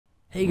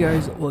Hey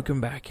guys, welcome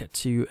back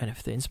to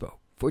NFT Inspo.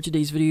 For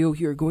today's video,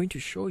 we are going to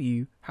show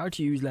you how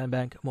to use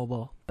LANDBANK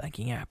mobile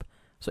banking app.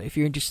 So if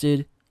you're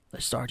interested,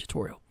 let's start our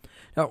tutorial.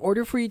 Now, in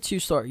order for you to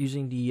start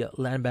using the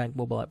LANDBANK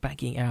mobile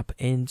banking app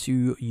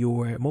into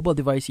your mobile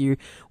device here,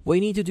 what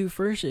you need to do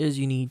first is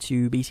you need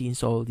to basically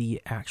install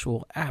the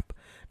actual app.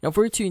 Now,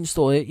 for you to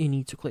install it, you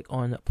need to click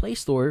on Play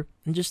Store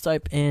and just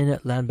type in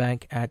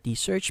LANDBANK at the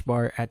search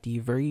bar at the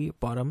very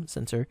bottom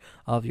center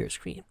of your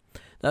screen.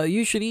 Now,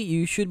 usually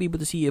you should be able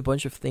to see a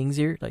bunch of things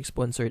here, like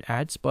sponsored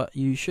ads, but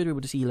you should be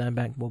able to see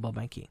LANDBANK mobile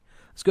banking.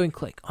 Let's go and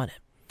click on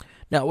it.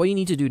 Now, what you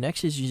need to do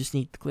next is you just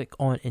need to click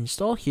on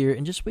install here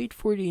and just wait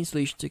for the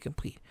installation to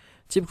complete.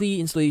 Typically,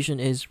 installation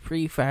is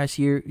pretty fast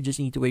here. You just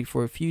need to wait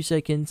for a few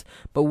seconds.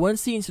 But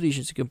once the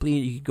installation is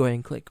complete, you can go ahead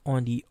and click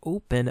on the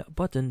open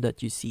button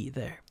that you see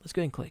there. Let's go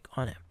ahead and click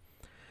on it.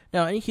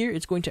 Now, in here,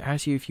 it's going to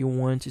ask you if you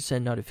want to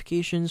send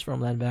notifications from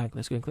LANDBANK.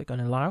 Let's go and click on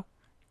allow.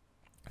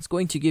 It's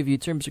going to give you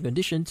terms and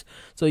conditions,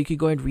 so you can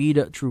go and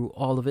read through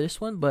all of this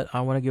one, but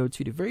I want to go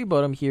to the very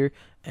bottom here,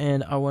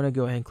 and I want to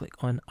go ahead and click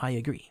on I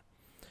agree.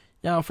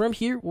 Now, from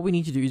here, what we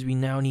need to do is we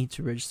now need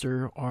to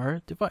register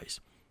our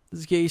device. In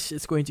this case,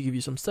 it's going to give you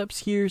some steps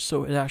here,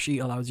 so it actually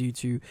allows you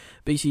to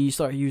basically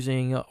start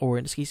using, or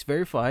in this case,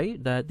 verify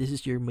that this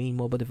is your main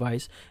mobile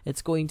device.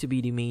 It's going to be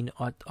the main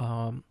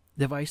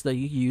device that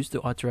you use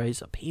to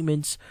authorize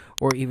payments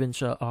or even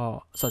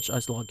such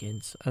as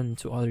logins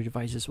into other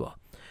devices as well.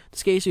 In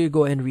this case, you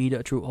go ahead and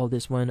read through all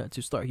this one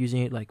to start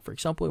using it. Like, for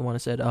example, you want to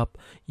set up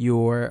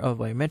your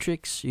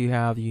biometrics. You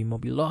have the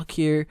mobile lock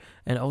here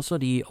and also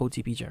the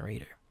OTP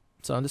generator.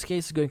 So in this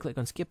case, go and click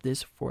on skip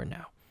this for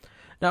now.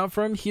 Now,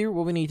 from here,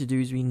 what we need to do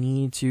is we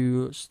need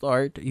to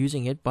start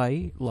using it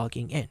by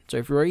logging in. So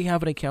if you already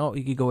have an account,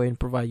 you can go ahead and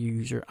provide your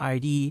user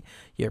ID,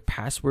 your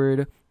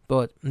password.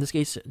 But in this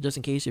case, just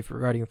in case if you're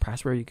forgetting your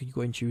password, you can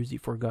go and choose the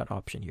forgot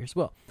option here as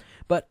well.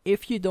 But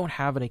if you don't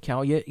have an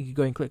account yet, you can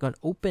go and click on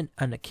open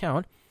an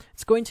account.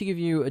 It's going to give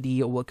you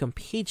the welcome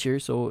page here,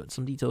 so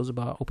some details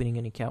about opening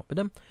an account with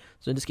them.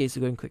 So in this case,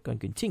 you go and click on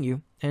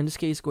continue. And in this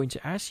case, it's going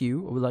to ask you,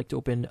 would like to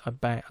open a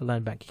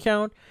LANDBANK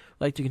account,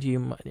 would like to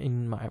continue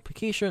in my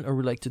application, or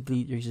would like to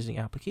delete your existing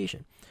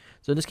application.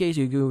 So in this case,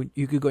 you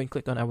could go and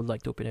click on I would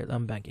like to open a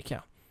LANDBANK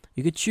account.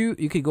 You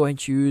could go ahead and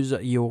choose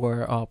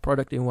your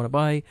product that you want to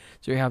buy.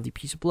 So you have the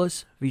Visa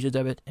Plus, Visa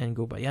Debit, and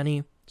Go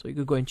Bayani. So you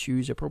could go and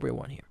choose the appropriate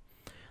one here.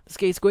 In this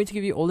case, it's going to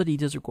give you all the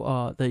details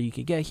that you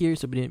can get here.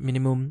 So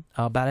minimum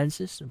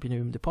balances,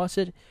 minimum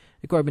deposit,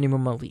 required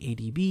minimum monthly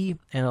ADB,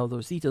 and all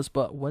those details.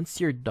 But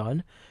once you're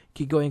done,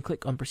 you can go ahead and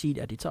click on proceed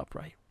at the top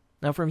right.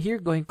 Now from here,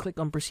 go ahead and click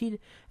on proceed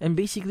and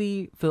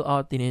basically fill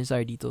out the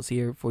necessary details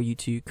here for you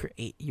to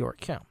create your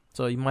account.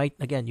 So you might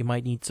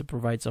need to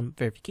provide some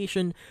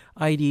verification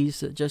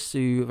IDs just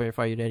to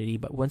verify your identity.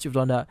 But once you've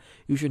done that,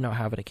 you should now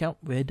have an account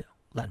with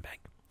LANDBANK.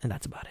 And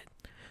that's about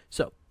it.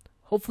 So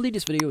hopefully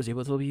this video was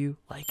able to help you.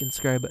 Like and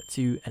subscribe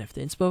to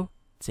NFT Inspo.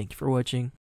 Thank you for watching.